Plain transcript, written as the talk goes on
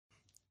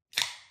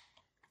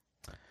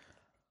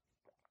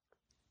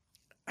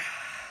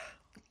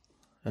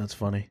That's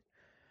funny.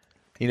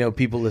 You know,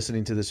 people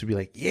listening to this would be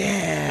like,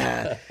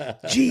 yeah,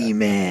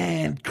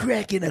 G-Man,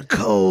 cracking a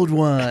cold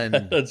one.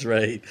 That's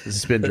right. This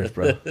is Spindrift,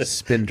 bro.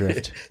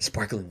 Spindrift.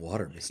 Sparkling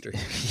water, mister.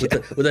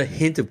 With a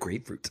hint of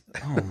grapefruit.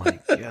 Oh, my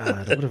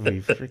God. What have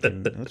we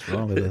freaking... What's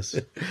wrong with us?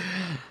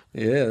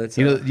 Yeah, that's...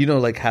 You know,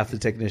 like half the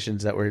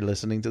technicians that were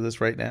listening to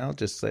this right now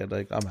just said,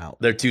 like, I'm out.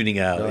 They're tuning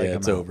out. They're like, yeah,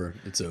 it's I'm out. over.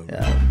 It's over.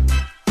 Yeah.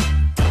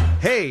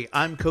 Hey,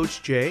 I'm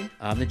Coach Jay.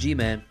 I'm the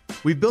G-Man.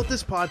 We built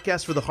this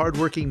podcast for the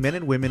hardworking men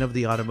and women of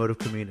the automotive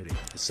community.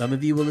 Some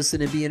of you will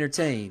listen and be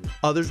entertained.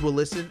 Others will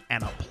listen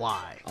and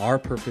apply. Our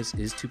purpose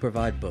is to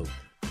provide both.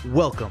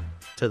 Welcome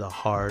to the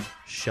Hard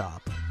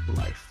Shop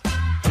Life.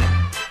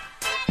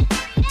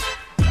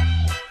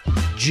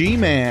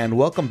 G-Man,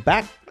 welcome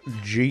back,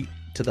 G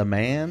to the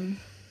man.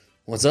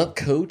 What's up,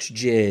 Coach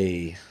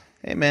Jay?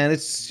 Hey, man,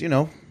 it's,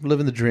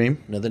 living the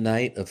dream. Another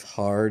night of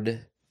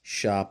hard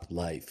shop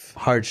life.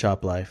 Hard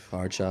shop life.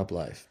 Hard shop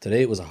life.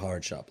 Today it was a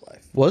hard shop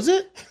life. Was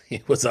it?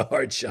 It was a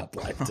hard shop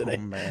life today.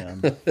 Oh,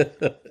 man.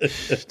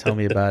 Tell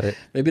me about it.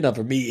 Maybe not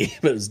for me,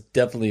 but it was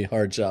definitely a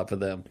hard shop for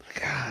them.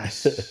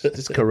 Gosh,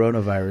 this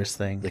coronavirus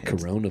thing.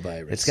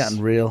 Coronavirus. It's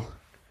gotten real.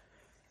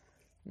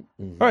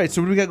 All right,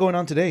 so what do we got going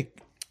on today,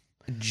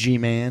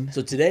 G-Man?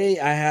 So today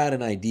I had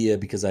an idea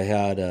because I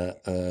had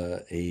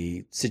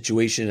a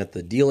situation at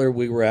the dealer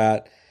we were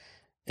at,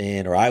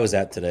 or I was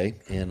at today,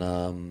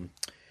 and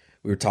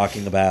we were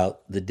talking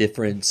about the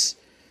difference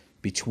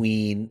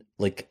between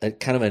like a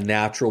kind of a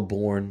natural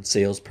born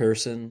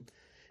salesperson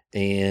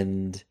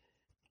and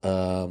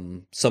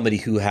somebody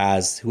who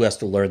has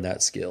to learn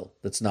that skill,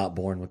 that's not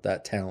born with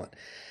that talent.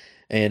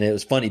 And it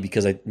was funny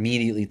because I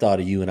immediately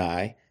thought of you and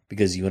I,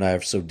 because you and I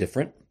are so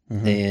different.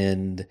 Mm-hmm.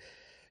 And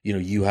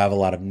you have a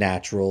lot of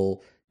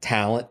natural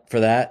talent for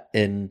that,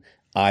 and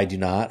I do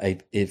not.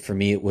 For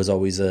me, it was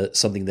always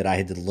something that I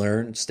had to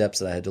learn, steps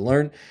that I had to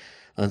learn.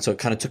 And so it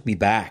kind of took me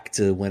back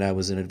to when I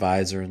was an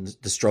advisor and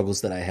the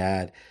struggles that I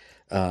had.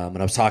 And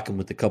I was talking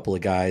with a couple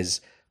of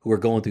guys who were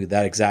going through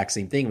that exact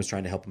same thing, was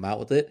trying to help them out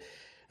with it.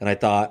 And I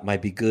thought it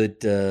might be good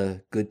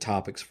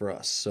topics for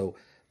us. So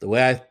the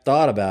way I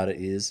thought about it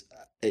is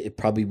it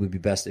probably would be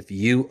best if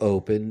you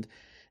opened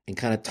and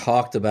kind of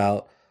talked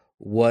about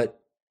what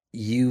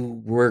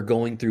you were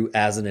going through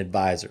as an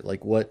advisor.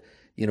 Like what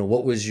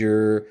was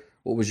your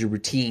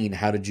routine?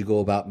 How did you go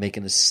about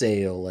making a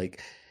sale?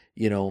 Like,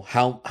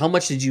 how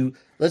much did you,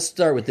 let's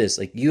start with this.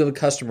 Like, you have a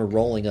customer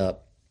rolling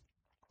up,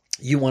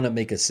 you want to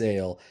make a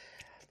sale.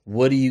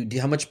 What do you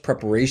do? How much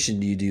preparation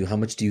do you do? How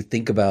much do you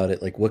think about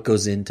it? Like, what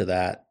goes into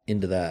that,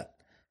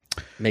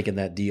 making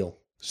that deal?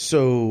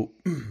 So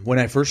when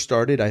I first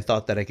started, I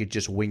thought that I could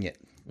just wing it.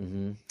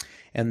 Mm-hmm.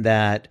 And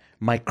that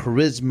my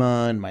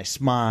charisma and my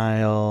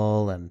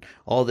smile and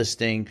all this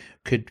thing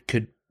could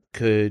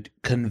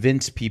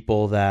convince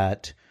people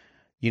that,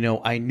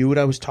 I knew what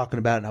I was talking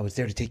about and I was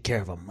there to take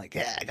care of them. Like,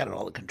 yeah, I got it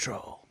all in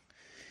control.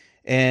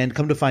 And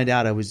come to find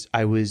out, I was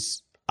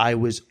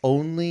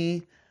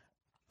only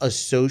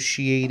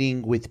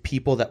associating with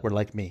people that were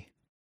like me.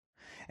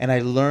 And I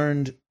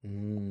learned,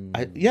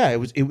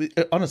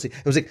 honestly,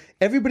 it was like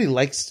everybody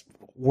likes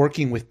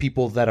working with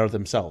people that are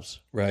themselves.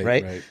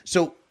 Right.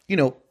 So,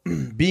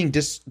 being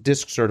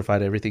DISC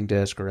certified, everything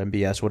DISC or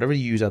MBS, whatever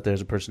you use out there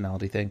as a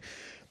personality thing,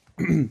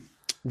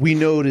 we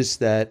notice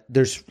that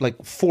there's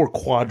like 4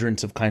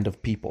 quadrants of kind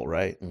of people,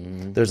 right?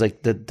 Mm-hmm. There's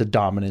like the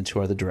dominants, who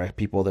are the direct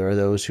people. There are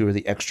those who are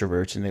the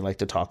extroverts and they like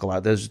to talk a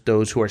lot. There's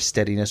those who are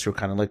steadiness, who are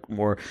kind of like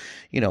more,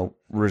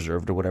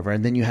 reserved or whatever.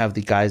 And then you have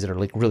the guys that are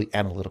like really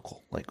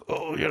analytical, like,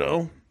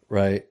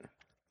 Right.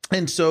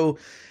 And so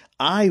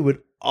I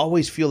would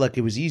always feel like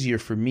it was easier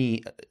for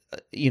me,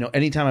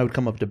 anytime I would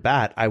come up to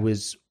bat, I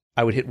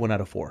would hit 1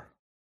 out of 4.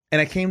 And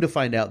I came to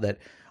find out that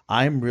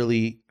I'm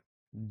really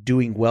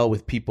doing well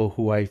with people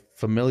who I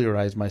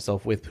familiarize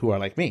myself with, who are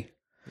like me.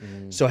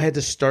 Mm. So I had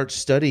to start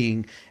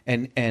studying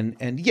and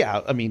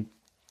yeah, I mean,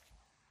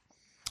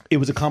 it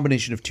was a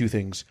combination of 2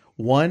 things.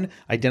 One,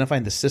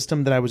 identifying the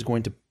system that I was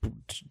going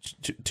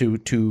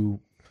to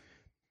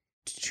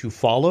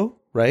follow,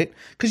 right?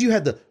 Because you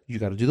got to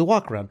do the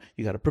walk around,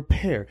 you got to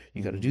prepare,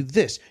 you got to do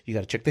this, you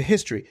got to check the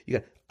history.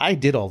 I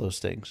did all those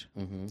things.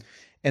 Mm-hmm.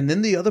 And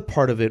then the other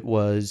part of it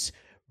was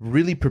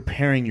really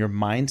preparing your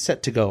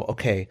mindset to go,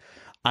 okay,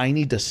 I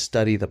need to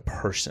study the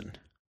person.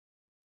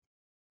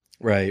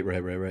 Right.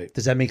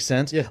 Does that make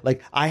sense? Yeah.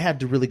 Like, I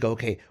had to really go,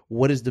 okay,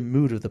 what is the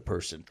mood of the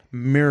person?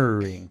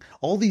 Mirroring.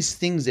 All these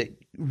things that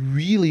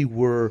really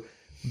were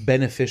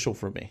beneficial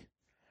for me,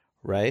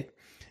 right?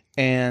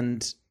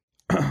 And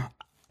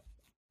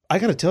I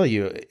got to tell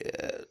you,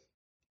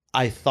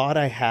 I thought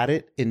I had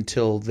it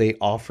until they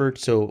offered.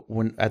 So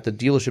when at the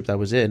dealership that I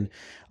was in,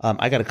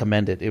 I got to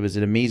commend it. It was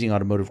an amazing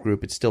automotive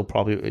group. It's still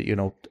probably,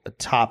 a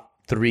top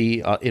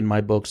 3 in my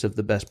books of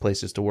the best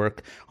places to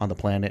work on the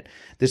planet.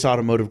 This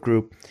automotive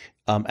group,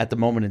 at the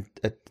moment,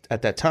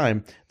 at that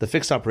time, the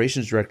fixed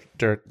operations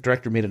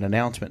director made an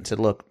announcement and said,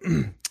 look,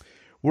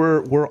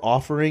 we're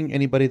offering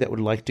anybody that would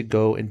like to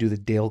go and do the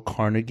Dale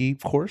Carnegie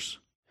course.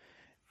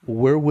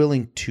 We're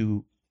willing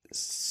to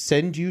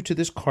send you to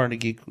this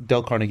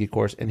Dale Carnegie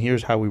course, and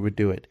here's how we would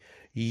do it.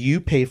 You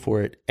pay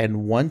for it,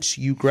 and once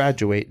you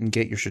graduate and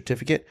get your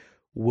certificate,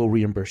 we'll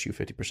reimburse you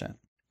 50%.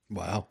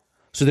 Wow.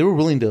 So they were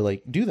willing to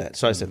like do that.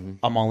 So I said,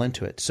 I'm all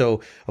into it.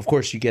 So of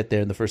course you get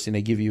there, and the first thing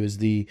they give you is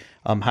the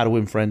how to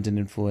win friends and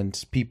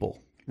influence people.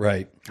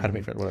 Right. How to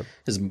make friends, whatever.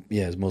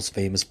 His most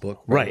famous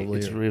book. Right. Probably,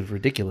 It's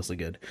ridiculously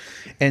good.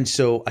 And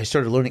so I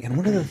started learning. And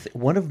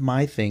one of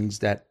my things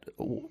that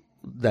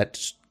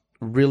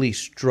really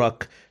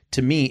struck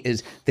to me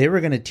is they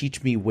were going to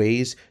teach me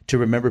ways to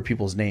remember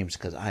people's names,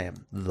 because I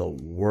am the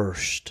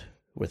worst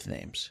with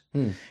names.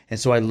 And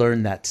so I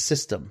learned that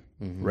system,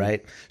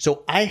 right?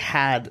 So I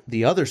had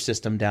the other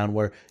system down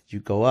where you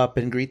go up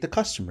and greet the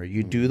customer,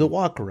 you do the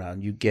walk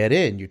around, you get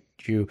in,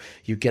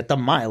 you get the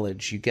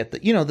mileage, you get the,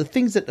 the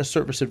things that a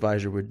service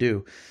advisor would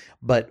do.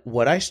 But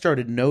what I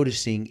started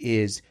noticing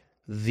is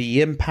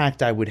the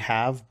impact I would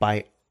have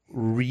by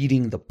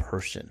reading the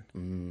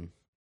person.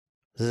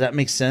 Does that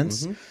make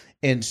sense?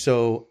 And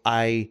so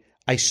I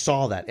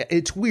saw that.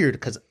 It's weird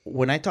because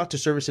when I talk to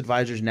service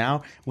advisors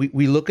now,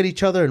 we look at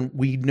each other and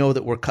we know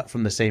that we're cut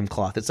from the same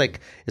cloth. It's like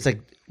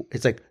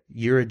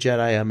you're a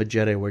Jedi, I'm a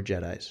Jedi, we're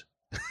Jedis.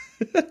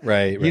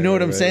 Right. You know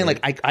what I'm saying? Like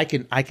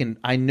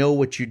I know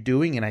what you're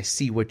doing and I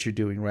see what you're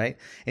doing, right?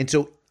 And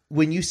so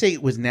when you say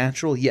it was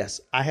natural,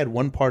 yes, I had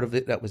one part of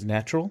it that was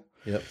natural.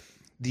 Yep.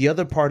 The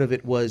other part of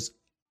it was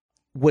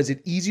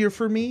it easier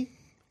for me?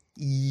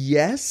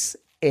 Yes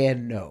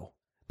and no.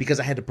 Because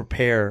I had to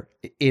prepare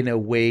in a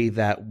way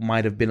that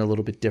might have been a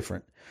little bit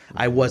different.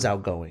 I was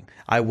outgoing.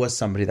 I was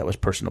somebody that was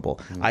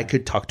personable. I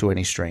could talk to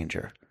any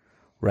stranger,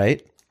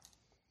 right?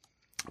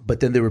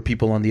 But then there were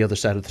people on the other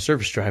side of the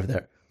service drive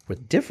that were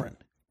different,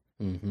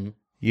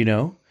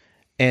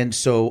 And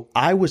so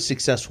I was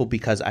successful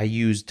because I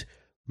used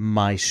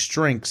my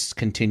strengths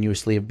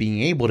continuously of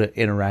being able to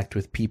interact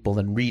with people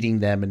and reading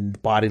them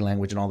and body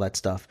language and all that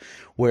stuff,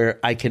 where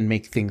I can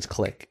make things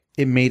click.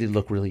 It made it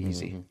look really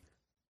easy.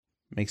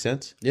 Make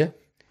sense? Yeah.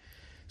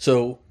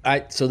 So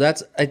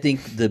that's, I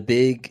think the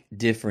big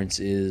difference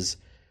is,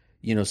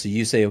 so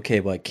you say, okay,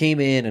 well, I came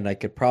in and I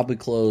could probably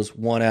close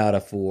 1 out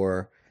of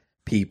 4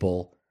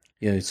 people,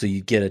 so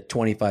you get a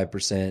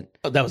 25%.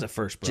 Oh, that was at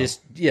first, bro.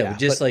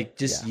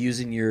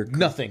 Using your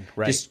nothing,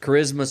 right? Just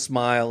charisma,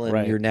 smile,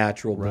 and your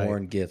natural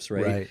born gifts,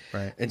 right?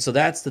 Right. And so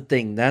that's the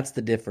thing. That's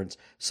the difference.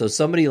 So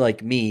somebody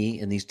like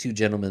me and these 2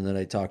 gentlemen that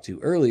I talked to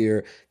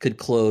earlier could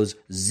close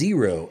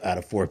 0 out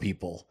of 4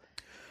 people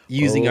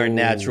using our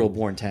natural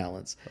born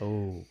talents.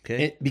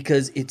 Okay.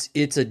 Because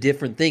it's a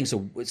different thing.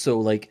 So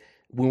like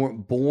we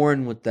weren't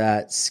born with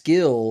that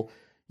skill,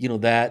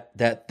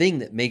 that thing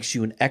that makes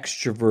you an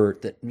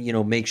extrovert, that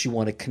makes you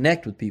want to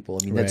connect with people.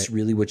 I mean, that's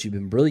really what you've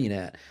been brilliant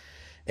at.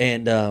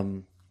 And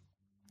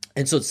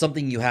so it's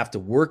something you have to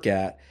work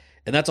at,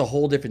 and that's a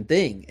whole different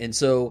thing. And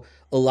so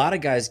a lot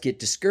of guys get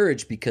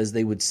discouraged because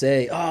they would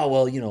say, "Oh,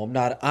 well,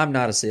 I'm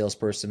not a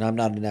salesperson. I'm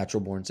not a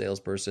natural born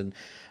salesperson."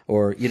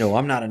 Or,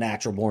 I'm not a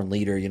natural born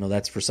leader,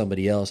 that's for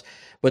somebody else.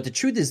 But the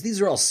truth is, these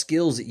are all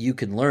skills that you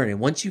can learn. And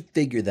once you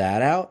figure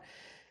that out,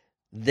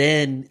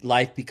 then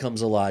life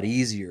becomes a lot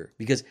easier,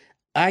 because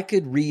I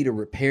could read a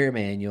repair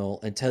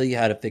manual and tell you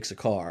how to fix a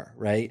car,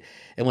 right?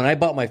 And when I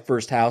bought my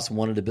first house and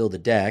wanted to build a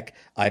deck,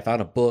 I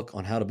found a book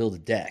on how to build a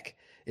deck.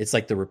 It's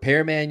like the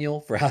repair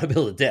manual for how to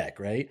build a deck,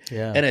 right?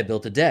 Yeah. And I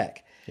built a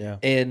deck. Yeah.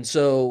 And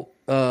so,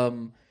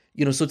 so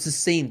it's the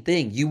same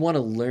thing. You want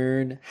to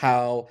learn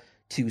how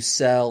to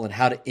sell and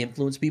how to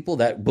influence people.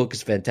 That book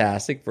is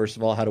fantastic. First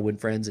of all, How to Win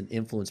Friends and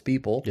Influence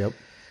People. Yep.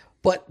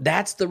 But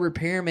that's the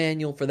repair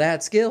manual for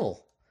that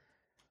skill.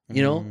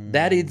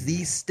 That is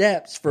these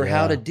steps for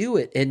how to do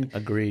it. And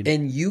agreed.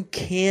 And you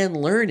can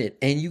learn it,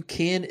 and you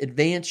can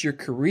advance your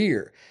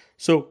career.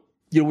 So,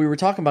 we were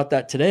talking about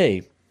that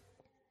today.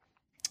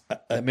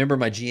 I remember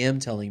my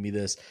GM telling me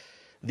this.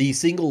 The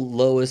single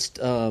lowest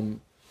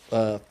form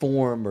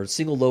or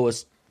single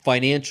lowest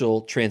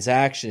financial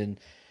transaction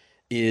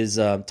is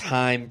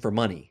time for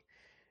money,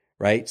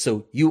 right?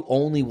 So you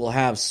only will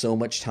have so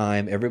much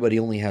time. Everybody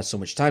only has so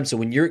much time. So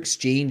when you're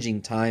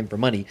exchanging time for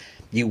money,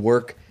 you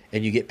work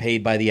and you get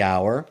paid by the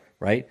hour,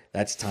 right?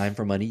 That's time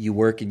for money. You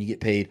work and you get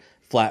paid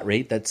flat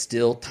rate. That's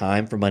still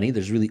time for money.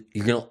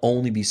 You're going to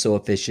only be so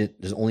efficient.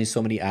 There's only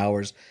so many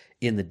hours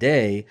in the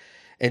day.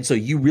 And so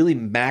you really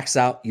max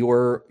out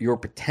your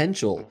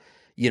potential,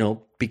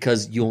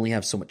 because you only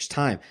have so much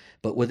time.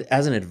 But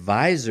as an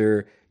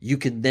advisor, you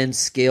can then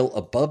scale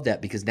above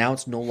that, because now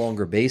it's no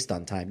longer based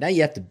on time. Now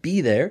you have to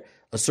be there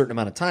a certain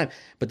amount of time.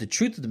 But the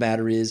truth of the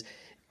matter is,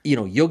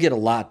 you'll get a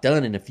lot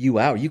done in a few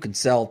hours. You can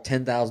sell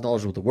 $10,000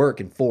 worth of work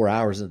in 4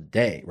 hours a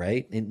day,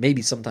 right? And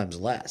maybe sometimes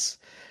less.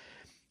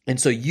 And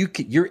so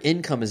your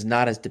income is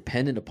not as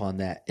dependent upon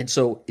that. And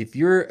so if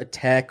you're a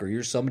tech or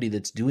you're somebody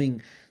that's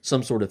doing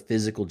some sort of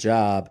physical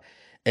job,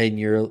 and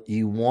you're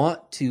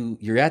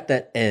at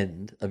that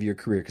end of your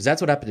career, because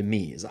that's what happened to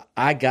me. Is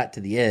I got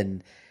to the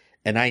end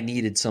and I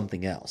needed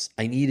something else.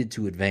 I needed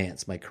to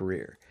advance my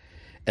career.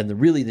 And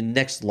the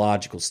next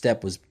logical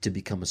step was to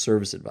become a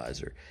service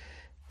advisor.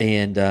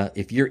 And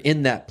if you're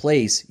in that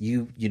place,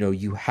 you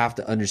have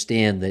to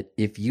understand that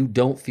if you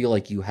don't feel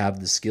like you have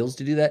the skills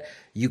to do that,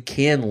 you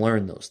can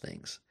learn those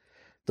things.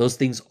 Those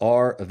things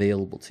are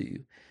available to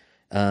you.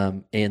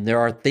 And there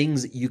are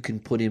things that you can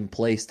put in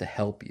place to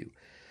help you.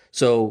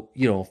 So,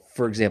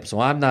 for example,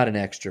 so I'm not an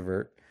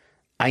extrovert.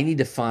 I need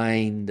to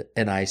find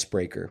an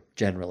icebreaker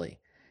generally.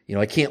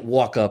 I can't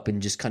walk up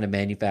and just kind of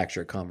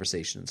manufacture a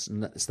conversation.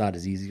 It's not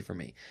as easy for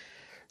me.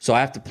 So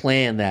I have to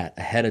plan that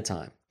ahead of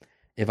time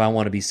if I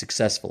want to be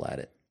successful at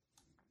it.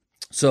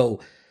 So,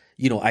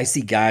 I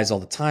see guys all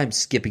the time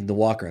skipping the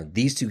walk around.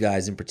 These two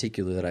guys in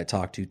particular that I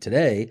talked to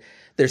today,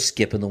 they're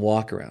skipping the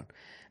walk around.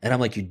 And I'm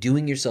like, you're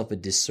doing yourself a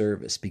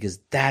disservice because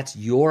that's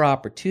your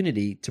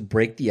opportunity to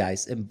break the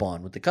ice and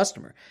bond with the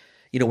customer.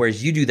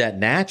 Whereas you do that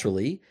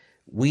naturally,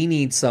 we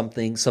need some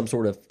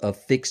sort of a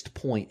fixed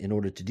point in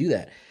order to do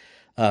that.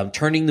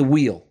 Turning the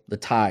wheel, the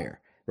tire,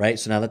 right?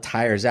 So now the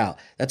tire's out.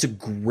 That's a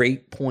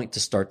great point to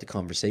start the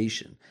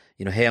conversation.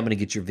 Hey, I'm going to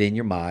get your VIN,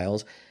 your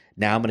miles.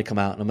 Now I'm going to come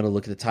out and I'm going to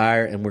look at the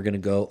tire and we're going to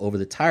go over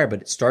the tire.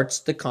 But it starts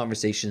the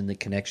conversation and the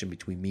connection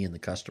between me and the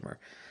customer.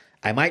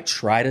 I might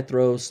try to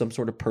throw some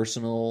sort of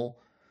personal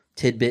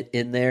tidbit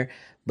in there.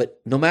 But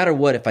no matter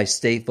what, if I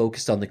stay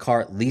focused on the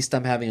car, at least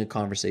I'm having a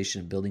conversation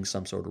and building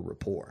some sort of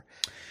rapport.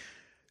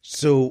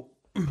 So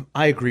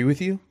I agree with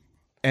you.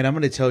 And I'm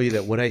going to tell you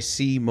that what I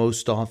see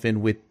most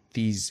often with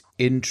these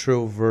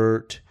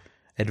introvert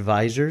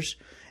advisors,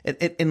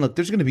 and look,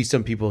 there's going to be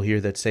some people here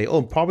that say,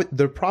 oh,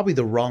 they're probably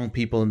the wrong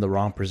people in the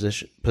wrong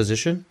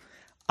position.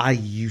 I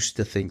used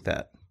to think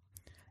that,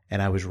 and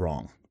I was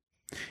wrong.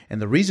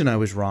 And the reason I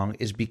was wrong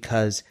is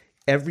because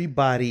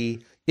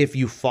everybody, if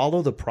you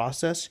follow the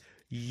process,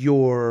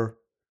 your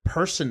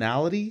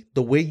personality,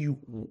 the way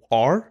you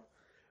are,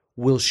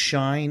 will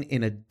shine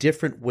in a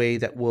different way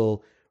that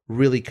will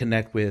really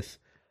connect with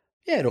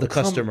the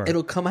customer.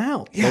 It'll come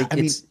out. Yeah,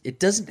 it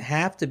doesn't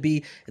have to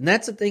be. And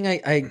that's the thing.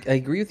 I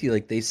agree with you.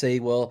 Like they say,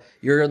 well,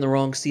 you're in the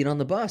wrong seat on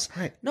the bus.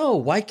 Right. No,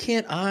 why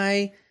can't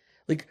I?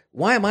 Like,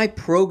 why am I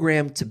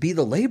programmed to be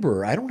the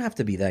laborer? I don't have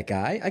to be that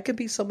guy. I could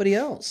be somebody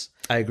else.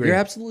 I agree. You're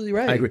absolutely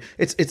right. I agree.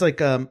 It's like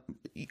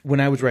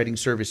when I was writing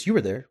service, you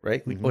were there,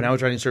 right? Mm-hmm. When I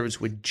was writing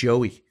service with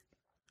Joey.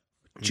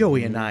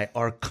 Joey and I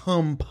are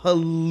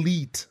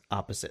complete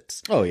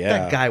opposites. Oh, yeah.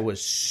 That guy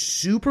was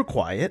super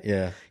quiet.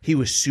 Yeah. He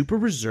was super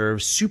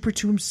reserved, super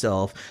to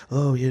himself.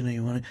 Oh, you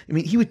want to... I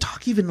mean, he would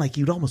talk even like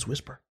you'd almost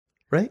whisper,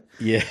 right?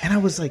 Yeah. And I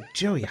was like,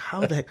 Joey,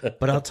 how the heck...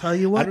 But I'll tell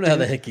you what, I don't know how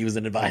the heck he was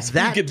an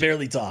advisor. He could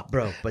barely talk.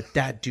 Bro, but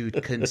that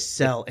dude can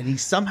sell. And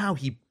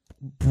he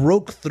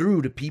broke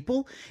through to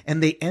people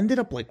and they ended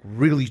up like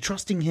really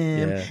trusting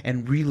him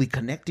and really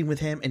connecting with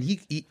him.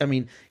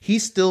 And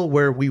he's still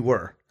where we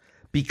were.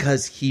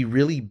 Because he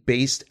really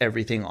based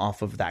everything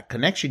off of that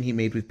connection he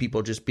made with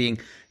people just being,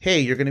 hey,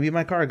 you're going to be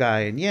my car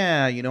guy. And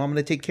I'm going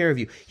to take care of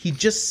you. He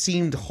just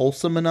seemed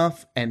wholesome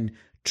enough and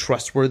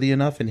trustworthy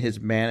enough in his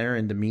manner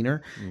and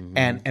demeanor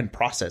and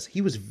process.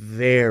 He was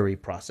very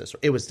process.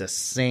 It was the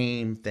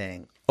same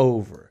thing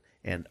over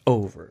and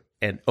over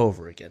and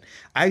over again.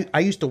 I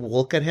used to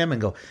look at him and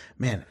go,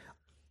 man,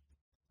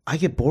 I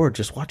get bored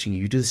just watching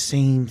you. You do the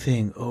same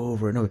thing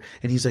over and over.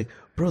 And he's like,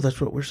 bro, that's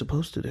what we're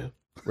supposed to do.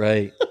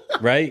 Right.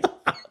 Right.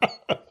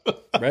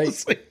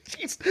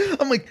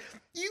 I'm like,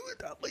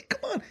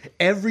 come on.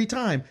 Every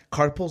time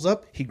car pulls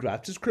up, he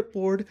grabs his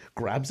clipboard,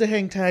 grabs a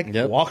hang tag,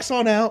 walks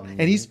on out,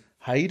 and he's,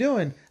 how you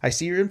doing? I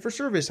see you're in for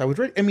service. I was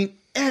ready. I mean,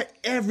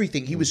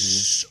 everything. He was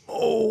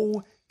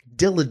so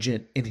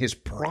diligent in his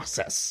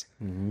process,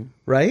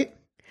 right?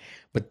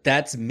 But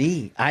that's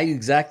me. I do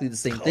exactly the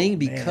same thing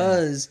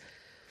because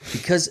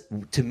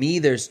to me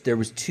there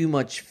was too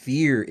much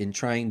fear in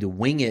trying to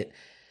wing it.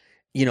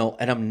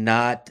 And I'm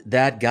not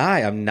that guy.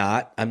 I'm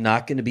not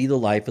going to be the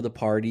life of the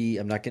party.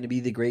 I'm not going to be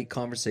the great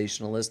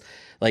conversationalist.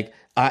 Like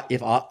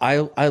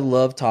I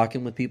love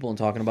talking with people and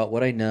talking about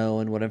what I know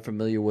and what I'm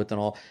familiar with and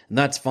all, and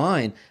that's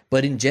fine.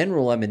 But in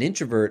general, I'm an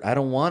introvert. I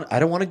don't want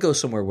to go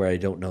somewhere where I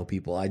don't know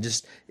people.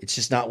 It's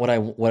just not what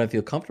I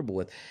feel comfortable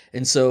with.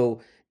 And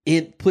so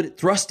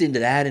thrust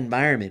into that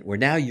environment where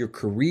now your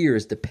career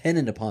is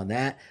dependent upon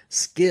that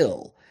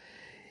skill.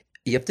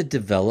 You have to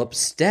develop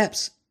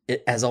steps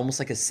as almost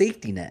like a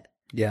safety net.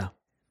 Yeah.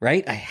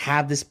 Right? I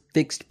have this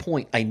fixed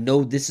point. I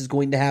know this is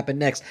going to happen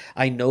next.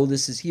 I know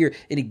this is here.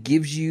 And it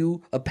gives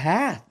you a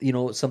path,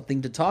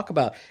 something to talk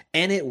about.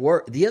 And it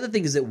works. The other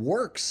thing is it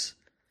works.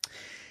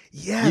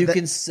 Yeah. You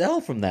can sell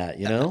from that,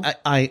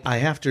 I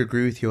have to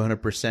agree with you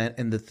 100%.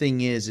 And the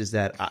thing is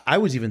that I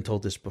was even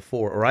told this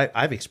before, or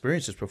I've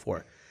experienced this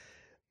before.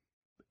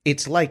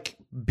 It's like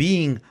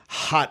being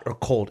hot or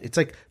cold. It's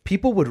like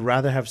people would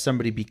rather have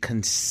somebody be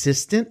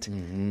consistent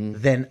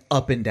than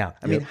up and down.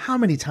 I mean, how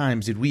many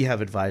times did we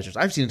have advisors?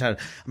 I've seen times.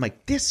 I'm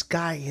like, this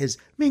guy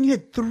you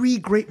had 3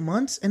 great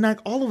months and like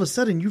all of a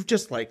sudden you've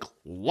just like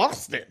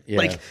lost it. Yeah.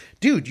 Like,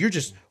 dude, you're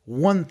just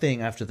one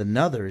thing after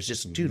another. Is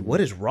just, dude,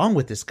 what is wrong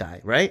with this guy?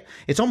 Right?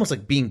 It's almost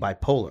like being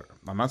bipolar.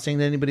 I'm not saying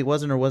that anybody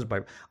wasn't or was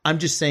bipolar. I'm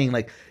just saying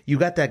like you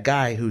got that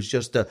guy who's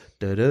just the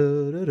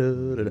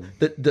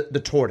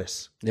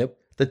tortoise. Yep.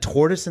 The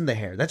tortoise and the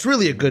hare. That's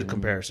really a good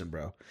comparison,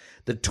 bro.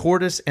 The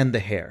tortoise and the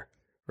hare,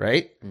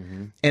 right?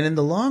 And in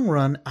the long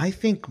run, I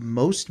think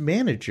most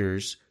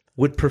managers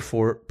would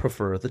prefer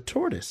the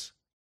tortoise.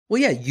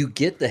 Well, yeah, you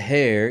get the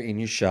hare in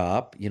your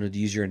shop, to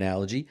use your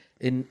analogy,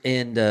 and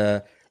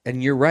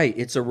you're right.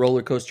 It's a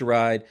roller coaster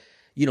ride.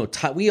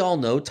 We all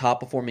know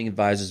top performing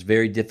advisors is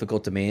very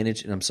difficult to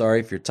manage, and I'm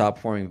sorry if you're a top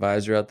performing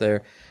advisor out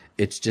there.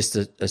 It's just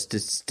a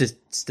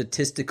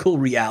statistical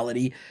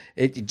reality.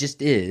 It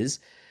just is.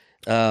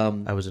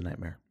 I was a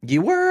nightmare.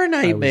 You were a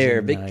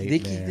nightmare. nightmare.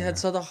 Vicky had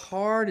the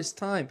hardest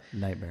time.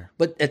 Nightmare.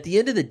 But at the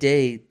end of the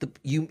day,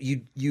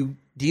 you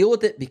deal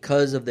with it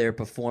because of their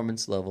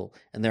performance level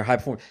and their high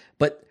performance.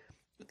 But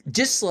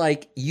just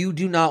like you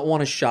do not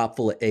want a shop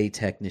full of A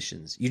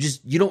technicians.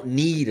 You don't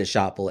need a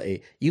shop full of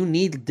A. You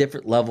need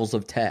different levels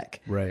of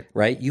tech.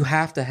 Right? You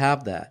have to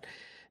have that.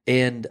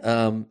 And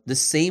the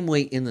same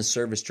way in the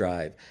service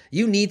drive,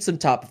 you need some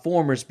top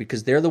performers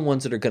because they're the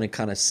ones that are going to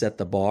kind of set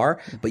the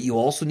bar. But you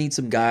also need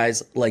some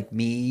guys like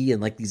me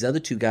and like these other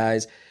two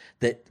guys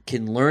that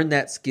can learn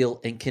that skill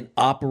and can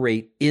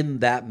operate in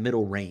that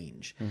middle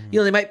range.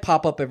 They might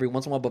pop up every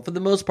once in a while, but for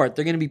the most part,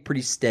 they're going to be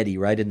pretty steady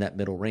right in that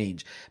middle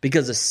range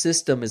because a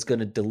system is going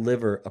to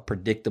deliver a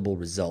predictable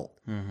result,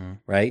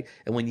 right?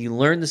 And when you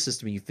learn the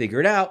system and you figure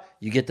it out,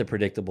 you get the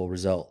predictable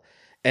result.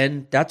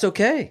 And that's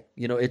okay.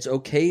 It's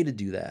okay to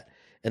do that.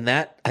 And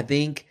that, I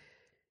think,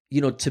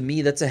 to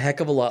me, that's a heck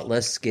of a lot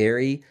less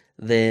scary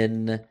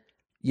than,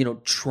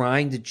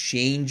 trying to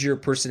change your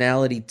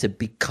personality to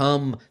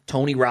become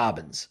Tony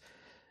Robbins.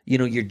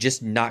 You're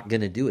just not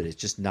going to do it.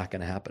 It's just not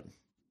going to happen.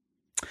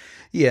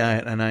 Yeah,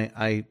 and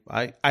I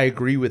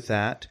agree with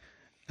that.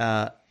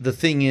 The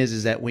thing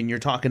is that when you're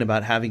talking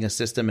about having a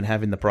system and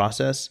having the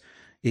process,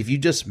 if you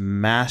just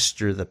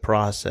master the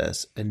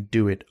process and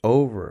do it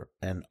over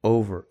and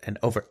over and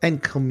over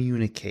and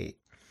communicate.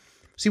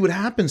 See, what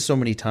happens so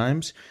many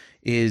times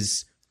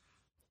is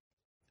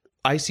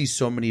I see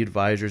so many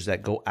advisors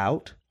that go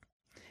out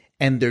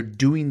and they're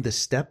doing the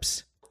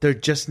steps. They're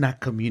just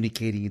not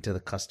communicating it to the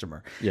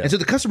customer. Yeah. And so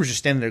the customer's just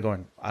standing there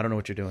going, I don't know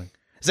what you're doing.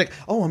 It's like,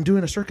 oh, I'm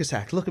doing a circus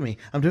act. Look at me.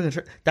 I'm doing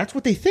a That's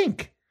what they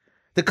think.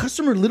 The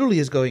customer literally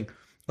is going,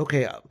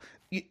 okay,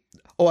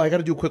 I got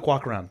to do a quick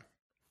walk around.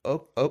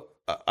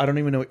 I don't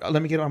even know.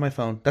 Let me get on my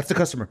phone. That's the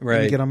customer. Right.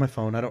 Let me get on my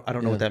phone. I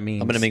don't know what that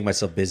means. I'm going to make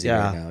myself busy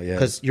right now. Yeah.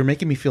 Because you're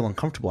making me feel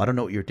uncomfortable. I don't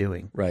know what you're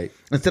doing. Right.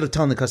 Instead of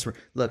telling the customer,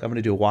 look, I'm going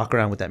to do a walk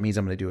around. What that means,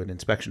 I'm going to do an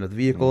inspection of the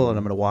vehicle and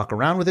I'm going to walk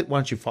around with it. Why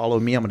don't you follow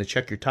me? I'm going to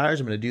check your tires.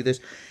 I'm going to do this.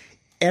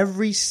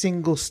 Every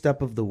single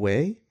step of the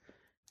way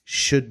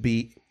should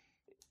be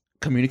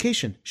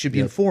communication, should be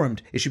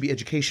informed. It should be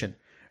education.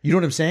 You know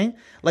what I'm saying?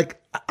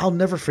 Like, I'll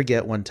never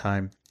forget one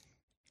time,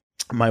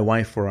 my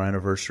wife, for our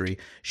anniversary,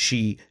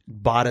 she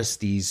bought us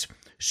these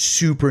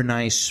super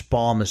nice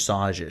spa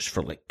massages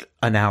for like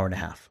an hour and a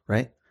half,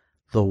 right?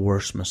 The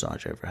worst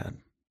massage I ever had.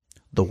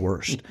 The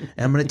worst.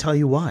 And I'm going to tell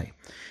you why.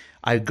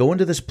 I go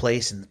into this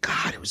place and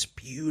God, it was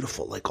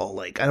beautiful. I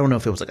don't know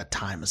if it was like a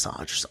Thai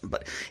massage or something,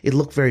 but it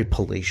looked very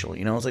palatial,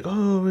 I was like,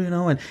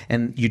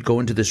 and you'd go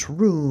into this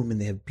room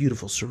and they have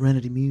beautiful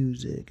serenity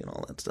music and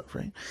all that stuff,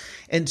 right?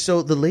 And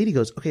so the lady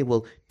goes, okay,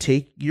 well,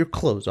 take your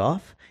clothes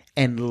off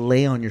and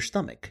lay on your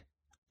stomach,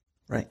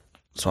 right?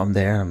 So I'm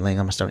there, I'm laying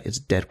on my stomach. It's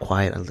dead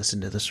quiet. I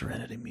listen to the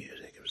serenity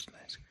music. It was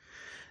nice.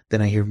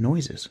 Then I hear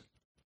noises.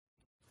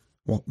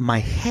 Well, my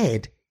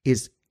head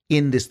is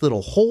in this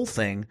little hole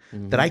thing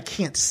that I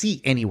can't see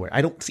anywhere.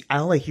 I don't see.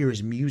 All I hear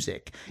is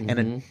music and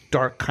a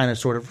dark kind of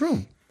sort of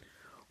room.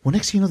 Well,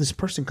 next thing you know, this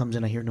person comes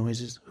in. I hear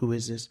noises. Who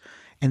is this?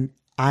 And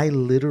I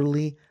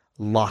literally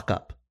lock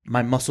up.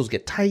 My muscles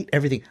get tight.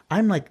 Everything.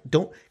 I'm like,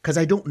 because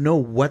I don't know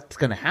what's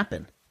going to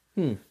happen.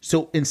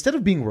 So instead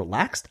of being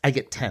relaxed, I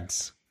get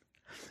tense.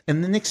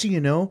 And the next thing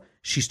you know,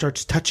 she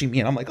starts touching me,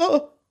 and I'm like,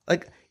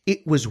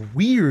 it was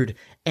weird.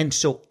 And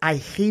so I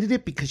hated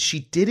it because she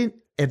didn't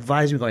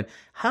advise me going,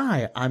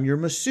 hi, I'm your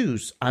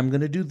masseuse. I'm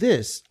going to do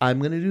this. I'm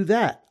going to do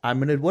that. I'm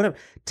going to whatever.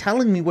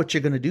 Telling me what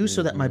you're going to do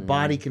so that my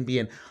body can be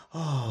in,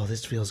 oh,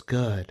 this feels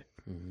good.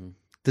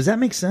 Does that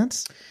make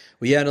sense?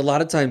 Well, yeah. And a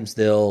lot of times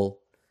they'll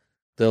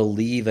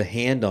leave a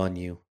hand on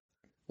you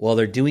while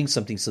they're doing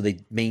something so they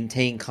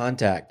maintain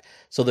contact.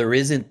 So there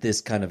isn't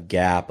this kind of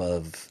gap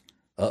of,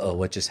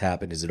 what just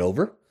happened? Is it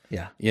over?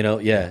 Yeah.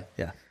 Yeah.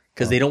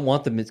 Because they don't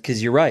want them.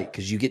 Because you're right.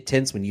 Because you get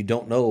tense when you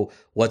don't know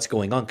what's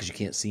going on because you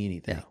can't see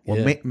anything.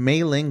 Yeah. Well,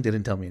 Mei Ling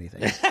didn't tell me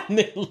anything.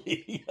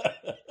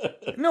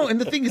 No,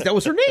 and the thing is, that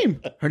was her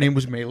name. Her name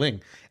was Mei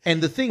Ling.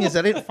 And the thing is,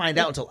 I didn't find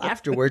out until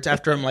afterwards.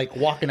 After I'm like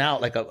walking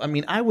out,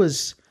 it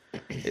was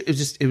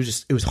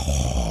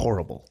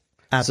horrible.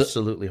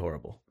 Absolutely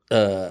horrible.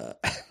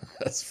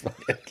 That's funny.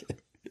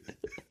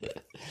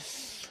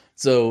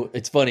 So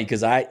it's funny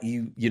because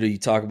you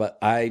talk about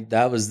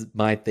that was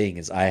my thing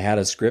is I had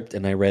a script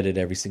and I read it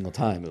every single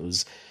time. It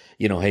was,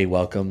 hey,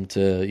 welcome to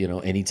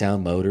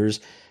Anytown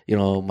Motors.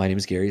 My name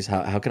is Gary.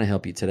 How can I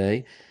help you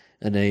today?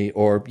 And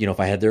if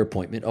I had their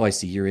appointment, I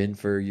see you're in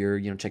for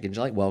your check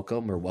engine light.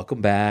 Welcome or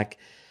welcome back.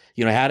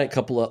 I had a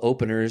couple of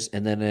openers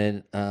and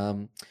then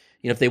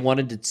if they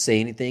wanted to say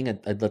anything,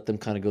 I'd let them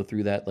kind of go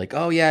through that, like,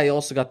 oh yeah, you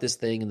also got this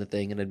thing and the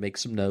thing, and I'd make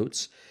some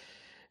notes.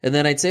 And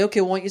then I'd say,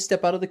 okay, well, why don't you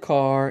step out of the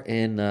car,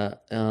 and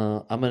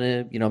I'm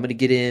gonna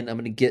get in. I'm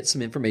gonna get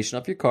some information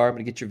off your car. I'm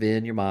gonna get your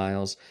VIN, your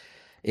miles,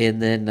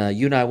 and then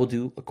you and I will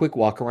do a quick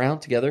walk around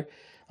together,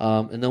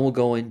 and then we'll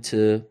go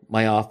into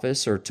my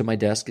office or to my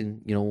desk,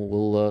 and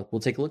we'll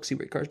take a look, see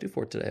what your cars do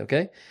for today,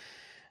 okay?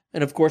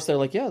 And of course, they're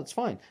like, yeah, that's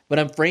fine. But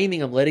I'm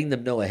letting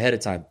them know ahead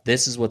of time,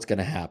 this is what's going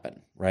to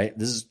happen, right?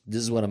 This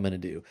is what I'm going to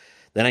do.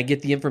 Then I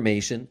get the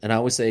information, and I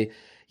always say,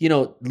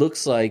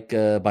 looks like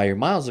by your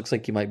miles, looks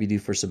like you might be due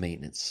for some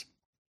maintenance.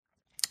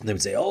 And they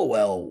would say, oh,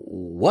 well,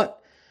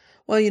 what?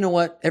 Well, you know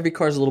what? Every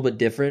car is a little bit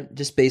different.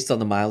 Just based on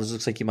the mileage,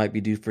 looks like you might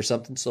be due for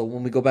something. So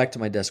when we go back to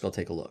my desk, I'll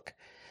take a look.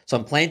 So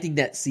I'm planting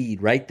that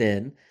seed right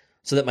then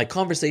so that my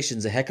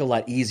conversation's a heck of a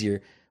lot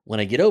easier when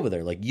I get over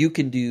there. Like you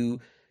can do,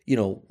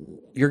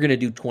 you're going to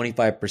do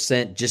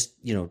 25%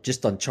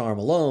 just on charm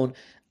alone.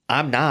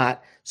 I'm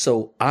not.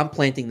 So I'm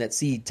planting that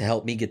seed to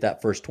help me get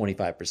that first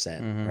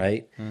 25%,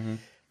 right? Mm-hmm.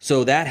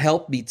 So that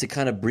helped me to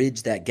kind of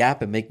bridge that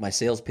gap and make my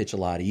sales pitch a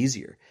lot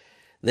easier.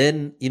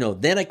 Then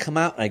I come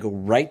out and I go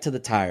right to the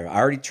tire. I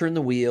already turned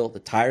the wheel, the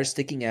tire's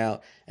sticking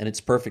out, and it's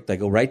perfect. I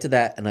go right to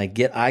that and I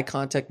get eye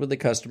contact with the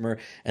customer,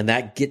 and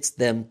that gets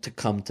them to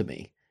come to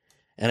me.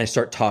 And I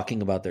start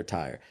talking about their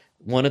tire.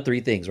 One of three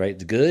things, right?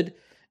 It's good,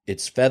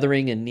 it's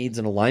feathering and needs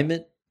an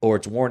alignment, or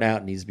it's worn out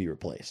and needs to be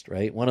replaced,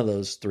 right? One of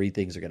those three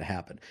things are going to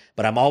happen.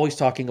 But I'm always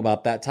talking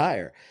about that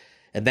tire.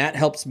 And that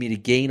helps me to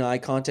gain eye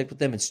contact with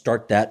them and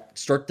start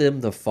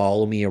them to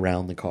follow me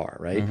around the car,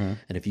 right? Mm-hmm.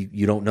 And if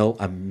you don't know,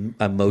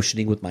 I'm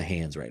motioning with my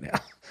hands right now.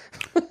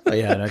 Oh,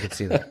 yeah, and I can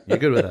see that. You're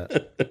good with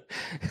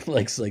that.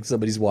 like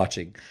somebody's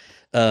watching.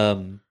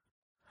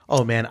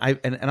 Oh man,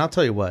 and I'll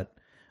tell you what,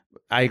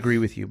 I agree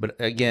with you, but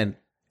again,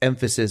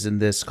 emphasis in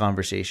this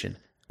conversation,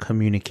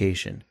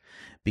 communication,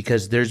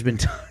 because there's been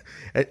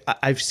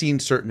I've seen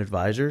certain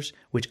advisors,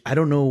 which I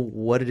don't know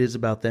what it is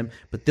about them,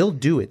 but they'll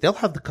do it. They'll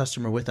have the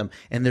customer with them,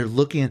 and they're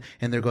looking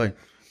and they're going,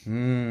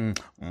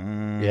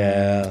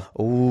 yeah,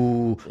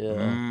 ooh,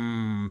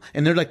 yeah.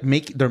 And they're like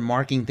they're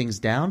marking things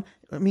down.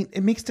 I mean,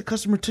 it makes the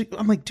customer.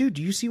 I'm like, dude,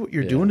 do you see what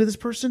you're doing to this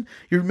person?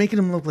 You're making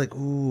them look like,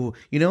 ooh,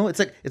 it's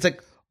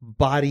like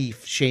body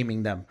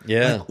shaming them.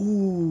 Yeah. Like,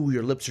 ooh,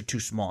 your lips are too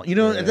small.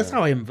 That's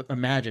how I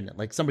imagine it.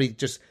 Like somebody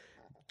just.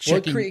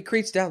 Checking. Well, it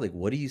creates doubt. Like,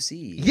 what do you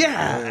see?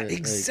 Yeah,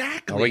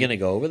 exactly. Are we going to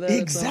go over that?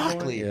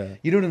 Exactly. Yeah.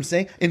 You know what I'm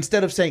saying?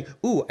 Instead of saying,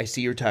 ooh, I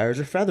see your tires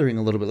are feathering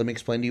a little bit. Let me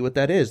explain to you what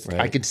that is. Right.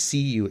 I can see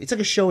you. It's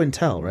like a show and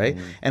tell, right?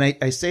 Mm-hmm. And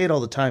I say it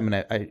all the time,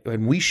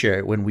 and we share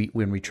it when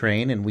we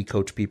train and we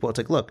coach people. It's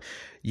like, look,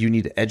 you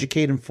need to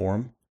educate,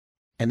 inform,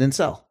 and then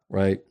sell.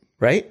 Right.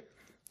 Right?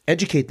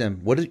 Educate them.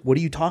 What are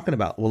you talking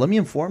about? Well, let me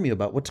inform you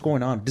about what's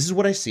going on. This is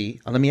what I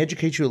see. Let me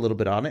educate you a little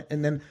bit on it,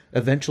 and then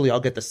eventually I'll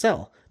get the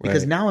sell.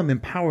 Because now I'm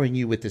empowering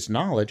you with this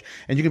knowledge,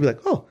 and you're going to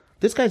be like, oh,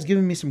 this guy's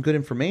giving me some good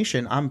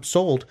information. I'm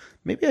sold.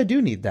 Maybe I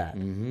do need that.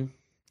 Mm-hmm.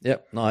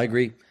 Yep. No, I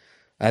agree.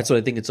 That's what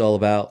I think it's all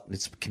about.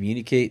 It's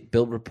communicate,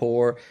 build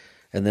rapport,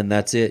 and then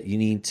that's it. You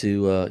need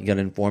to you got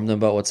to inform them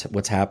about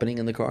what's happening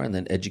in the car, and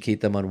then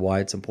educate them on why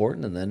it's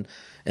important,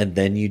 and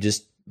then you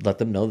just let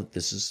them know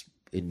that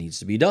it needs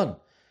to be done.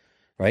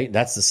 Right?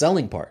 That's the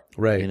selling part.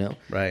 Right.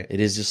 Right.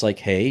 It is just like,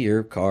 hey,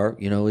 your car,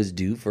 is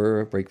due for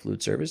a brake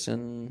fluid service,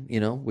 and,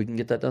 we can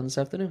get that done this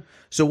afternoon.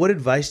 So what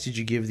advice did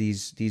you give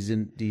these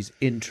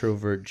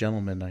introvert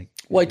gentlemen?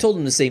 Well, I told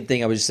them the same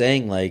thing. I was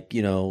saying, like,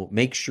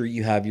 make sure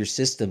you have your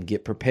system,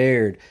 get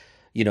prepared.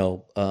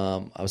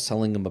 I was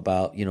telling them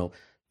about,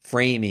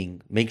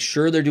 framing, make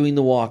sure they're doing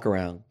the walk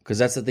around, because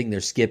that's the thing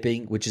they're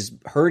skipping, which is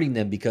hurting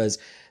them because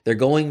they're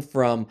going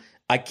from,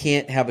 I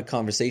can't have a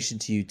conversation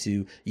to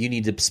you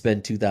need to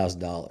spend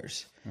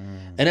 $2,000.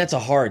 And that's a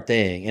hard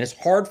thing. And it's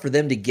hard for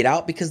them to get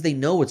out because they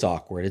know it's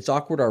awkward. It's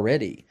awkward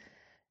already.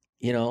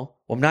 You're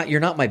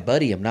not my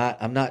buddy.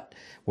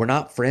 We're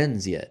not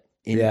friends yet.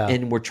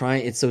 And we're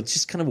trying, so it's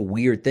just kind of a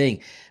weird thing.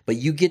 But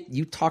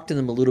you talk to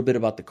them a little bit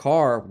about the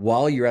car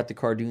while you're at the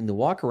car doing the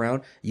walk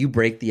around, you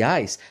break the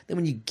ice. Then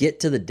when you get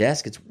to the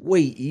desk, it's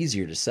way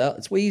easier to sell.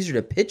 It's way easier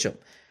to pitch them.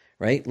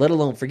 Right? Let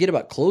alone forget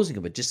about closing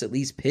them, but just at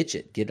least pitch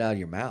it, get it out of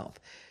your mouth.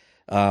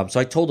 So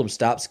I told them,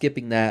 stop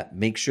skipping that.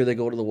 Make sure they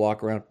go to the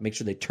walk around. Make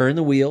sure they turn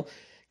the wheel,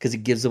 because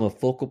it gives them a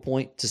focal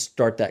point to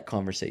start that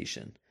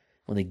conversation.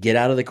 When they get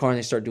out of the car and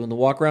they start doing the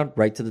walk around,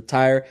 right to the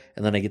tire,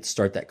 and then I get to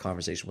start that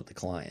conversation with the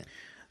client.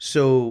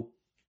 So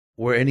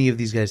were any of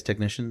these guys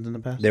technicians in the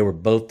past? They were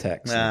both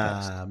techs in the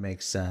past.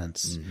 Makes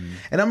sense. Mm-hmm.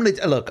 And I'm going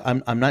to look,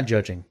 I'm not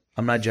judging.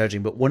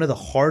 But one of the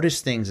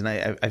hardest things, and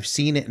I've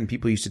seen it, and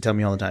people used to tell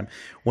me all the time,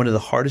 one of the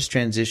hardest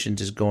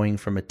transitions is going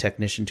from a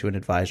technician to an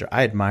advisor.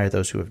 I admire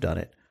those who have done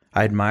it.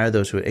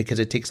 Because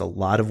it takes a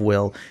lot of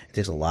will, it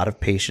takes a lot of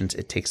patience,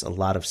 it takes a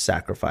lot of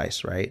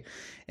sacrifice, right?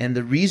 And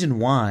the reason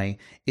why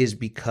is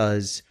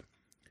because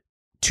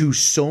to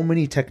so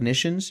many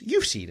technicians,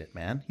 you've seen it,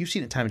 man. You've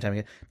seen it time and time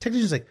again.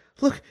 Technicians like,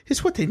 look,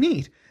 it's what they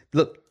need.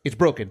 Look, it's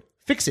broken.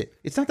 Fix it.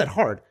 It's not that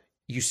hard.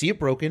 You see it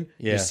broken.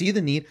 Yeah. You see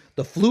the need.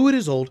 The fluid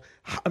is old.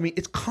 I mean,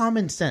 it's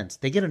common sense.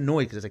 They get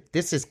annoyed because it's like,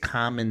 this is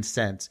common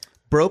sense.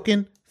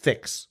 Broken,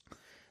 fix.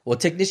 Well,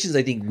 technicians,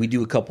 I think we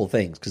do a couple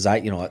things because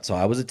so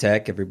I was a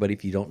tech. Everybody,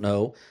 if you don't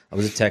know, I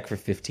was a tech for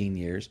 15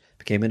 years,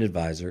 became an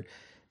advisor.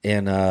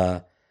 And,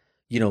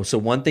 so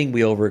one thing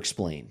we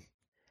over-explain.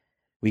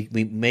 We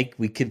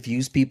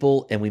confuse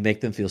people and we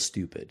make them feel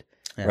stupid.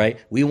 Yeah. Right?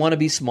 We want to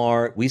be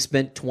smart. We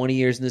spent 20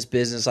 years in this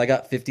business. I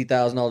got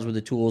 $50,000 worth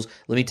of tools.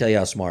 Let me tell you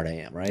how smart I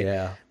am, right?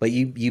 Yeah. But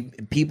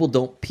people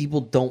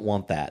don't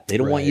want that. They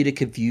don't want you to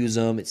confuse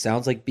them. It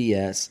sounds like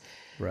BS.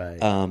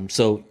 Right.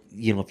 So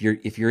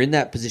if you're in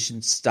that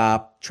position,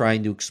 stop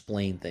trying to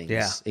explain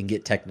things and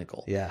get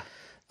technical. Yeah.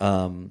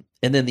 And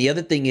then the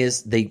other thing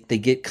is they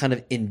get kind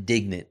of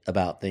indignant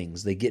about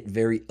things. They get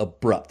very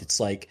abrupt. It's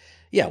like,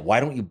 yeah, why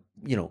don't you?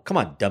 Come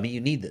on, dummy, you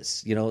need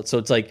this. So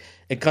it's like,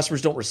 and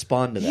customers don't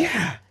respond to that.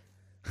 Yeah.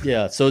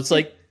 Yeah. So it's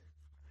like,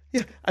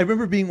 yeah, I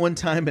remember being one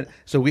time, and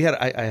so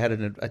I had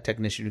a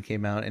technician who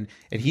came out, and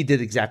he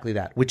did exactly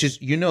that, which is,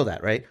 that,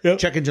 right? Yep.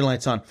 Check engine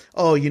lights on.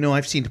 Oh,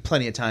 I've seen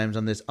plenty of times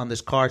on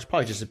this car. It's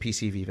probably just a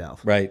PCV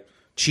valve. Right.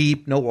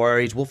 Cheap, no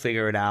worries. We'll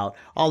figure it out.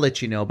 I'll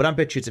let you know, but I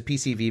bet you it's a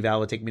PCV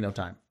valve. It'll take me no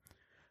time.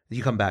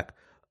 You come back.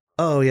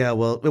 Oh yeah,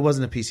 well, it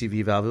wasn't a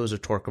PCV valve. It was a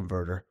torque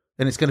converter,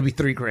 and it's going to be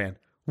 $3,000.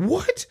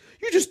 What?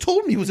 You just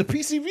told me it was a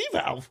PCV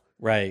valve.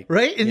 Right.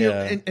 Right?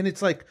 And and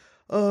it's like,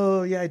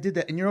 oh yeah, I did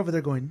that. And you're over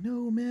there going,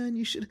 no, man,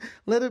 you should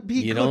let it be.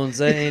 You don't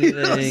say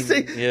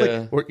anything.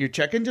 Yeah. Or your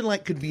check engine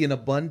light could be an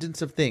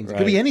abundance of things. Right. It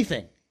could be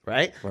anything,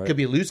 right? It could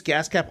be a loose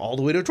gas cap all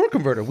the way to a torque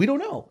converter. We don't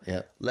know.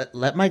 Yeah.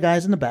 Let my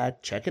guys in the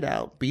back check it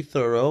out, be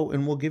thorough,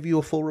 and we'll give you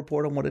a full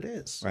report on what it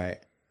is. Right.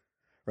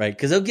 Right.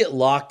 Because they'll get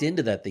locked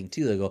into that thing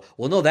too. They'll go,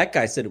 well, no, that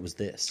guy said it was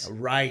this.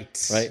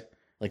 Right. Right.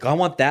 Like, I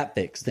want that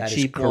fixed. The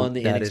cheap one,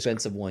 the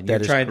inexpensive one. You're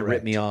trying to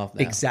rip me off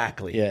now.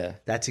 Exactly. Yeah.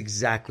 That's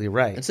exactly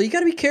right. And so you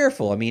got to be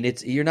careful. I mean,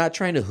 you're not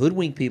trying to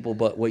hoodwink people,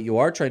 but what you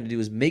are trying to do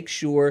is make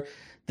sure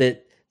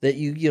that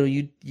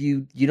you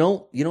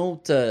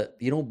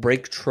don't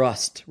break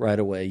trust right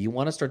away. You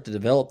want to start to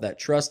develop that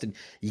trust, and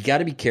you got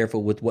to be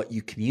careful with what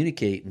you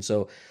communicate. And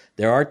so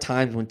there are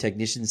times when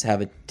technicians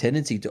have a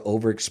tendency to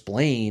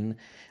over-explain,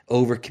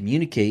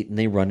 over-communicate, and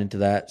they run into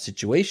that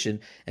situation.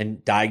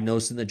 And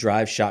diagnosing the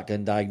drive,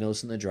 shotgun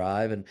diagnosing the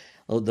drive, and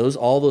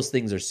all those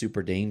things are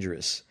super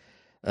dangerous.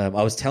 I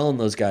was telling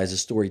those guys a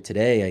story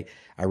today.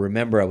 I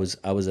remember I was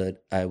an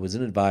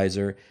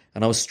advisor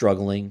and I was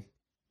struggling,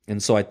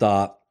 and so I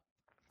thought,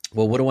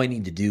 well, what do I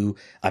need to do?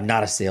 I'm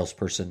not a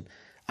salesperson.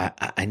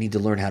 I need to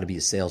learn how to be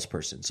a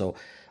salesperson. So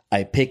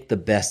I picked the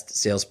best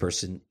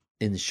salesperson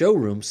in the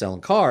showroom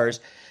selling cars,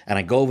 and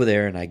I go over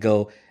there and I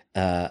go.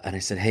 And I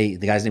said, hey,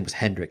 the guy's name was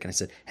Hendrik. And I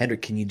said,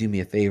 Hendrik, can you do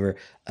me a favor?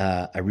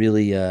 I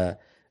really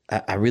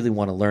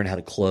want to learn how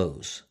to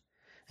close.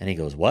 And he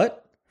goes,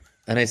 what?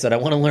 And I said, I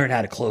want to learn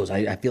how to close.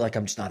 I feel like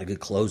I'm just not a good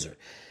closer.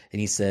 And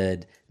he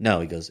said, no,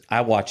 he goes, I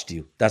watched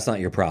you. That's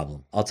not your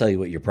problem. I'll tell you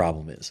what your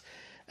problem is.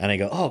 And I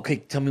go, oh, okay,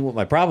 tell me what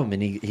my problem is.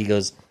 And he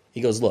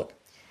goes, look,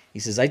 he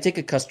says, I take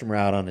a customer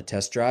out on a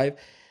test drive,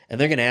 and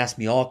they're going to ask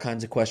me all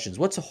kinds of questions.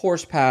 What's the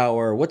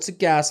horsepower? What's the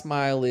gas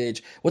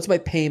mileage? What's my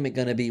payment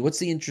going to be? What's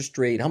the interest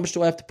rate? How much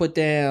do I have to put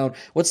down?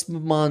 What's the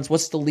months?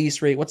 What's the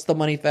lease rate? What's the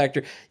money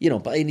factor?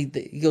 But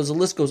he goes, the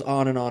list goes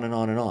on and on and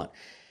on and on.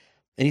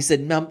 And he said,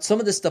 now, some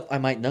of this stuff I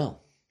might know.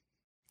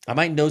 I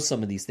might know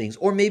some of these things,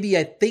 or maybe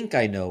I think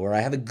I know, or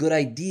I have a good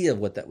idea of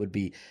what that would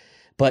be.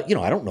 But,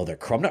 I don't know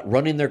I'm not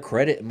running their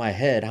credit in my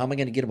head. How am I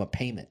going to get them a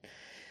payment?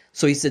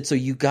 So he said, so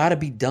you got to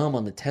be dumb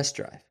on the test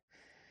drive.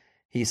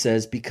 He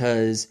says,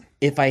 because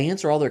if I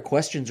answer all their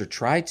questions or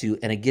try to,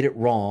 and I get it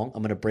wrong,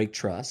 I'm going to break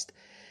trust.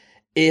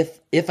 If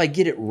I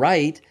get it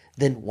right,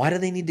 then why do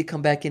they need to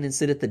come back in and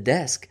sit at the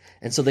desk?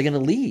 And so they're going to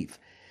leave.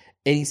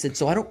 And he said,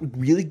 so I don't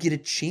really get a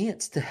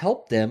chance to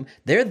help them.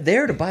 They're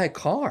there to buy a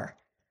car.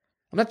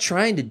 I'm not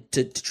trying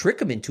to trick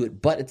them into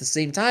it, but at the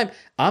same time,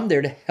 I'm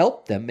there to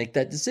help them make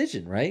that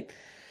decision, right?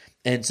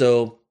 And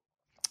so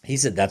he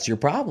said, that's your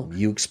problem.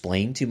 You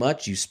explain too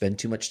much. You spend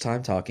too much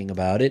time talking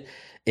about it.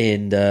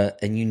 And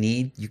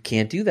you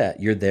can't do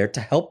that. You're there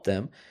to help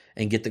them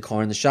and get the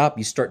car in the shop.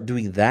 You start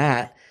doing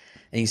that,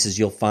 and he says,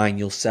 you'll find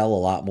you'll sell a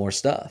lot more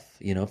stuff,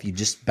 if you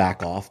just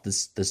back off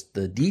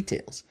the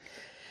details.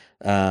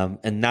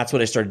 And that's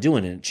what I started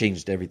doing, and it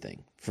changed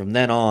everything. From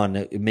then on,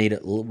 it made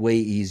it way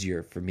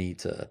easier for me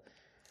to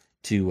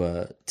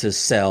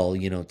sell,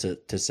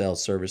 to sell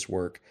service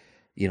work,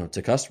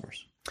 to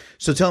customers.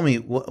 So tell me,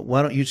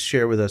 why don't you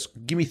share with us,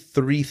 give me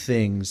 3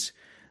 things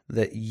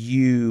that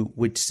you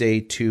would say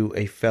to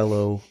a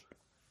fellow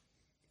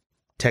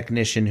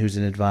technician who's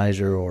an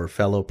advisor or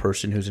fellow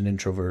person who's an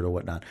introvert or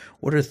whatnot.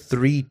 What are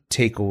 3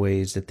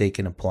 takeaways that they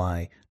can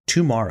apply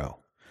tomorrow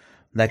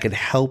that could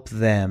help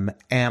them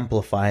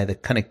amplify the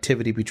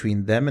connectivity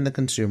between them and the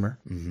consumer,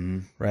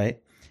 right?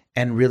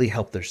 And really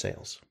help their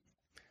sales?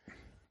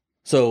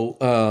 So,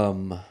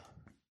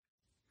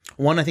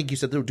 one, I think you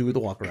said do the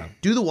walk around.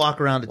 Do the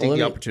walk around to take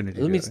the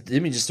opportunity. Let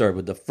me just start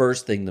with the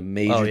first thing. The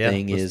major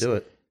thing is do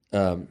it.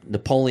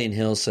 Napoleon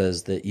Hill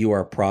says that you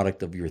are a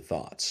product of your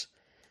thoughts.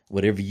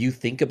 Whatever you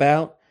think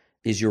about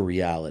is your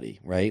reality,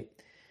 right?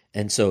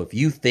 And so if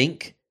you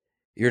think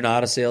you're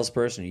not a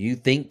salesperson, or you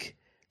think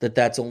that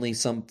that's only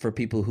some for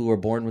people who are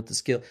born with the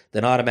skill,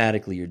 then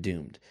automatically you're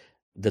doomed.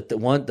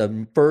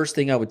 The first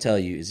thing I would tell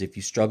you is if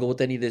you struggle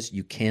with any of this,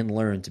 you can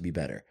learn to be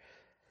better.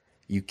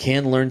 You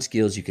can learn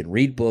skills. You can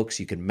read books.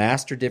 You can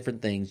master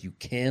different things. You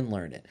can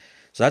learn it.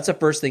 So that's the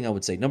first thing I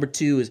would say. Number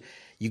two is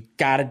you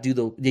got to do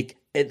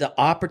the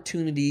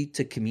opportunity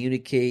to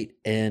communicate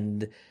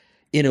and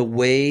in a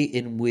way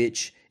in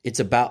which it's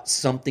about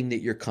something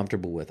that you're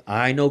comfortable with.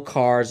 I know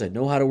cars. I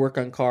know how to work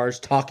on cars.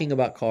 Talking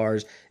about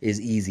cars is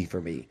easy for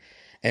me.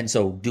 And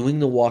so doing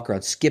the walk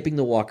around, skipping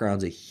the walk around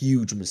is a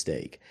huge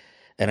mistake.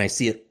 And I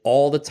see it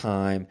all the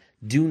time.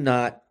 Do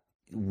not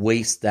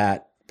waste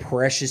that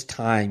precious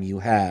time you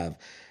have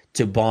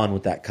to bond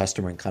with that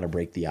customer and kind of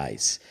break the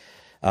ice.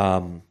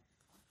 I'm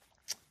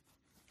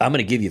going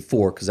to give you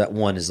 4 because that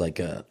one is like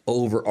a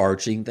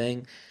overarching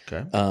thing.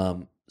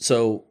 Okay.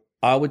 So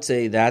I would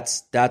say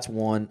that's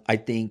one. I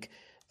think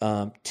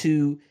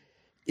 2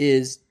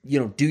 is,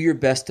 do your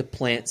best to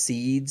plant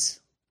seeds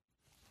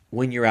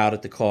when you're out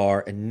at the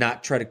car and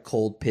not try to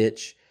cold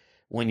pitch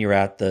when you're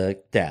at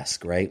the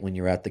desk, right? When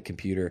you're at the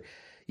computer,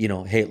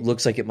 hey, it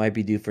looks like it might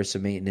be due for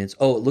some maintenance.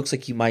 Oh, it looks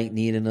like you might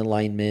need an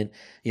alignment.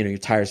 Your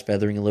tire's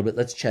feathering a little bit.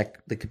 Let's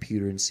check the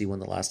computer and see when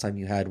the last time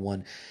you had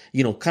one.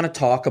 Kind of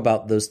talk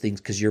about those things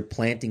because you're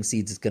planting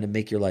seeds that's going to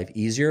make your life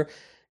easier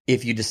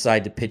if you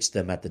decide to pitch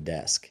them at the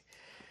desk.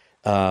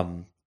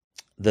 The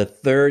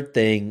third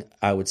thing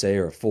I would say,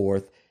 or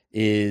fourth,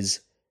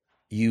 is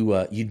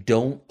you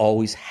don't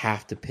always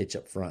have to pitch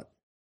up front.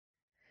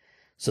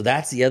 So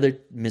that's the other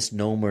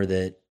misnomer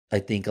that I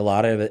think a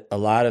lot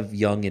of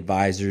young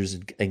advisors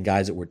and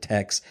guys that were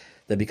techs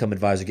that become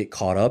advisors get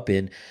caught up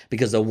in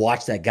because they'll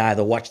watch that guy,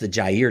 they'll watch the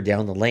Jair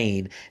down the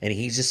lane, and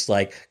he's just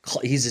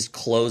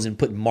closing,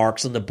 putting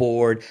marks on the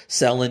board,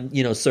 selling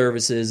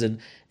services and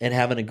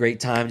having a great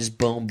time, just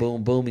boom,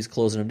 boom, boom, he's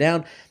closing them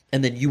down,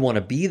 and then you want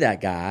to be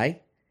that guy,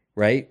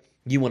 right?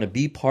 You want to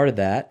be part of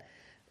that,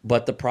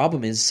 but the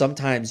problem is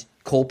sometimes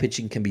cold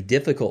pitching can be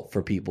difficult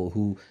for people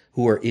who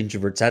are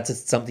introverts.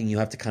 That's something you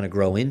have to kind of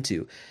grow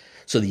into.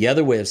 So the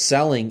other way of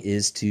selling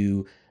is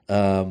to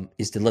let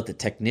the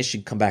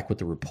technician come back with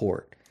the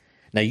report.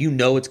 Now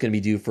it's going to be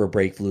due for a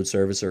brake fluid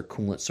service or a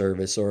coolant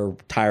service or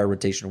tire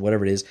rotation or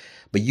whatever it is,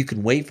 but you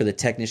can wait for the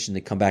technician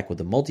to come back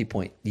with a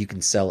multi-point. You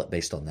can sell it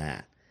based on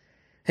that.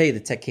 Hey, the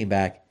tech came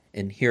back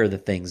and here are the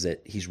things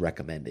that he's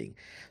recommending.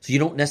 So you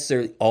don't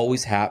necessarily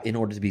always have, in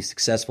order to be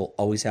successful,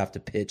 always have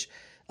to pitch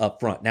up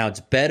front. Now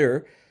it's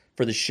better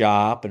for the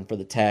shop and for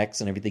the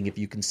techs and everything if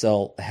you can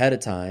sell ahead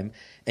of time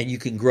and you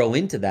can grow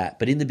into that.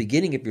 But in the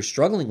beginning, if you're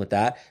struggling with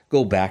that,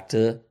 go back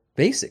to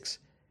basics,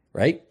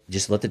 right?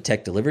 Just let the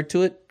tech deliver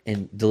to it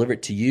and deliver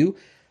it to you.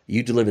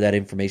 You deliver that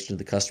information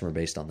to the customer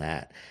based on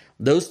that.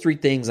 Those 3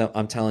 things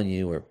I'm telling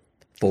you are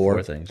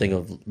 4 things. Think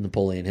of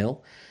Napoleon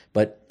Hill.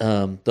 But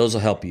those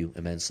will help you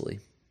immensely.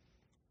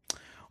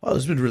 Well,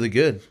 this has been really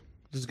good.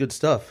 This is good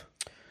stuff.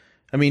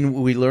 I mean,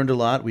 we learned a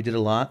lot. We did a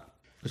lot.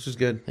 This is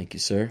good. Thank you,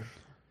 sir.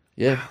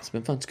 Yeah, it's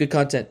been fun. It's good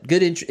content.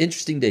 Good,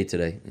 interesting day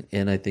today.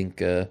 And I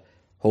think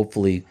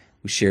hopefully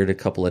we shared a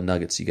couple of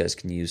nuggets you guys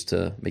can use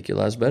to make your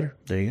lives better.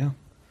 There you go.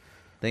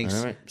 Thanks.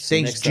 All right. See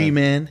you Thanks, next time.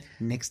 G-Man.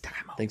 Next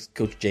time. Thanks,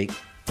 Coach Jake.